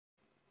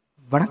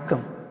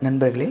வணக்கம்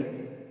நண்பர்களே.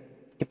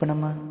 இப்போ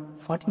நம்ம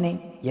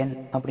 49N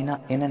அப்படின்னா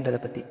என்னன்றதை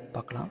பற்றி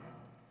பார்க்கலாம்.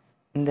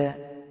 இந்த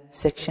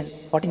செக்ஷன்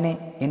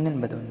 49N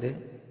என்பது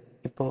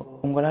இப்போது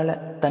உங்களால்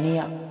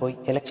தனியாக போய்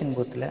எலெக்ஷன்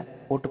பூத்தில்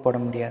ஓட்டு போட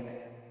முடியாது.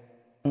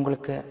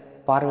 உங்களுக்கு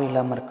பார்வை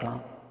இல்லாமல்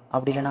இருக்கலாம்,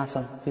 அப்படி இல்லைனா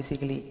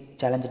ஃபிசிக்கலி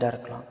சேலஞ்சடாக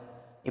இருக்கலாம்.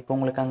 இப்போ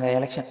உங்களுக்கு அங்கே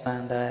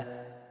அந்த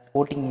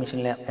ஓட்டிங்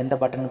மிஷினில் எந்த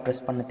பட்டனும்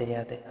ப்ரெஸ் பண்ண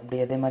தெரியாது. அப்படி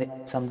அதே மாதிரி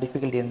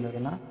டிஃபிகல்ட்டி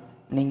இருந்ததுன்னா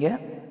நீங்கள்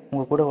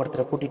உங்கள் கூட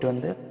ஒருத்தரை கூட்டிகிட்டு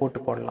வந்து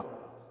ஓட்டு போடலாம்.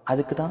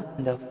 அதுக்கு தான்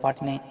இந்த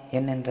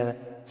 49N என்ற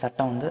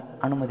சட்டம்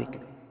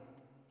அனுமதிக்குது.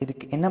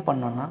 இதுக்கு என்ன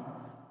பண்ணோன்னா,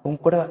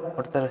 உங்கள் கூட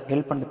ஒருத்தர்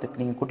ஹெல்ப் பண்ணுறதுக்கு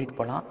நீங்கள் கூட்டிகிட்டு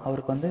போகலாம்.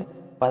 அவருக்கு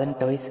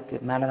 18 வயசுக்கு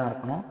மேலே தான்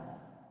இருக்கணும்.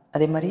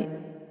 அதே மாதிரி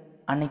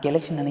அன்றைக்கி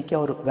எலெக்ஷன் அன்றைக்கி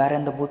அவர் வேறு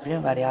எந்த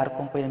பூத்துலேயும் வேறு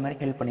யாருக்கும் போய் இது மாதிரி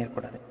ஹெல்ப்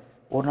பண்ணிடக்கூடாது.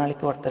 ஒரு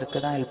நாளைக்கு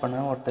ஒருத்தருக்கு தான் ஹெல்ப்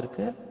பண்ணணும்,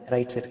 ஒருத்தருக்கு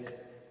ரைட்ஸ் இருக்குது.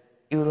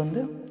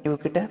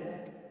 இவர்கிட்ட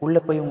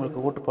உள்ளே போய்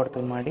உங்களுக்கு ஓட்டு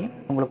போடுறதுக்கு முன்னாடி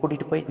உங்களை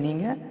கூட்டிகிட்டு போய்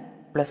நீங்கள்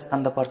ப்ளஸ்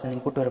அந்த பர்சன்,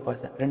 நீங்கள் கூட்டு வர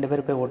பர்சன் 2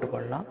 பேர் போய் ஓட்டு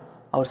போடலாம்.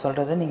 அவர்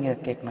சொல்கிறத நீங்கள்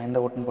கேட்கணும், எந்த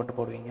ஓட்டுன்னு போட்டு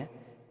போடுவீங்க.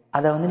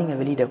 அதை நீங்கள்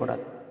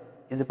வெளியிடக்கூடாது.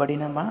 இது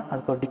படினமா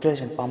அதுக்கு ஒரு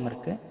டிக்ளரேஷன் ஃபார்ம்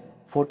இருக்குது.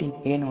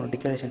 14Aன்னு ஒரு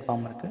டிக்ளரேஷன்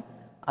ஃபார்ம் இருக்குது.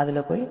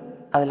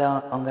 அதில்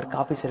அங்கே இருக்க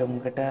ஆஃபீஸர்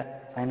உங்ககிட்ட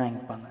சைன்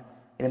வாங்கிப்பாங்க.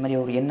 இதே மாதிரி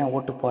ஒரு என்ன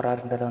ஓட்டு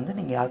போகிறாருன்றதை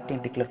நீங்கள்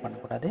யார்கிட்டையும் டிக்ளேர்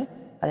பண்ணக்கூடாது.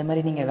 அதே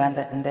மாதிரி நீங்கள்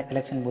எந்த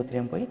எலெக்ஷன்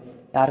பூத்துலேயும் போய்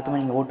யாருக்குமே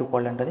நீங்கள் ஓட்டு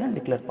போடலன்றதையும்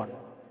டிக்ளேர்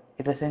பண்ணணும்.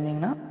 இதை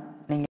செஞ்சிங்கன்னா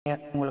நீங்கள்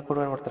உங்களை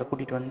கூட ஒருத்தரை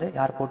கூட்டிகிட்டு வந்து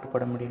யார் ஓட்டு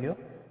போட முடியலையோ,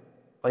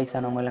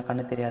 வயசானவங்க எல்லாம்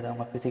கண்ணு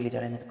தெரியாதவங்க, ஃபிசிக்கலி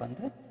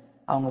சேலஞ்சுக்கு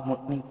அவங்க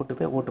நீங்கள் கூட்டு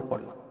போய் ஓட்டு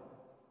போடலாம்.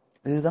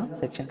 இதுதான்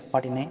செக்ஷன்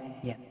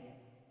 49N.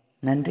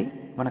 நன்றி,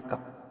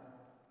 வணக்கம்.